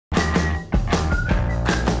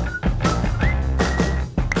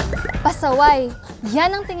pasaway.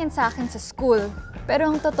 Yan ang tingin sa akin sa school.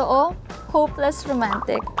 Pero ang totoo, hopeless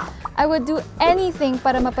romantic. I would do anything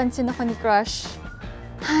para mapansin ako ni Crush.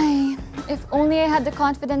 Ay, if only I had the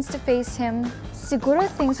confidence to face him, siguro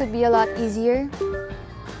things would be a lot easier.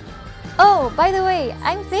 Oh, by the way,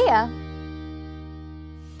 I'm Thea.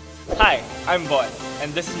 Hi, I'm Bon,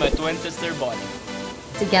 and this is my twin sister, Bonnie.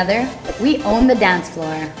 Together, we own the dance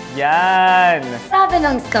floor. Yan! Sabi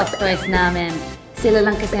ng stuffed toys namin, sila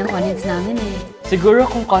lang kasi ang audience namin eh. Siguro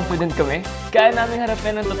kung confident kami, kaya namin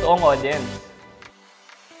harapin ang totoong audience.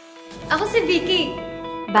 Ako si Vicky.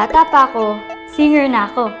 Bata pa ako, singer na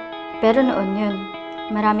ako. Pero noon yun,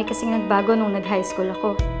 marami kasing nagbago nung nag-high school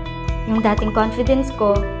ako. Yung dating confidence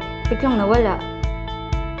ko, biglang nawala.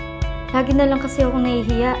 Lagi na lang kasi akong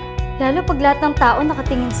nahihiya, lalo pag lahat ng tao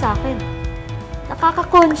nakatingin sa akin.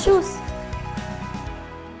 Nakaka-conscious.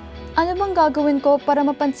 Ano bang gagawin ko para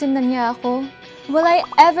mapansin na niya ako? Will I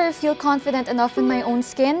ever feel confident enough in my own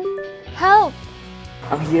skin? Help!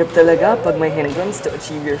 Ang hirap talaga pag may hindrance to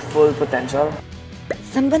achieve your full potential.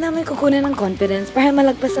 Saan ba namin kukunin ng confidence para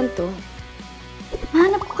malagpasan to?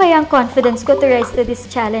 Mahanap ko kaya ang confidence ko to rise to this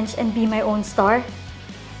challenge and be my own star?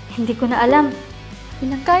 Hindi ko na alam.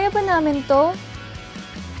 Kaya ba namin to?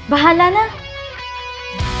 Bahala na!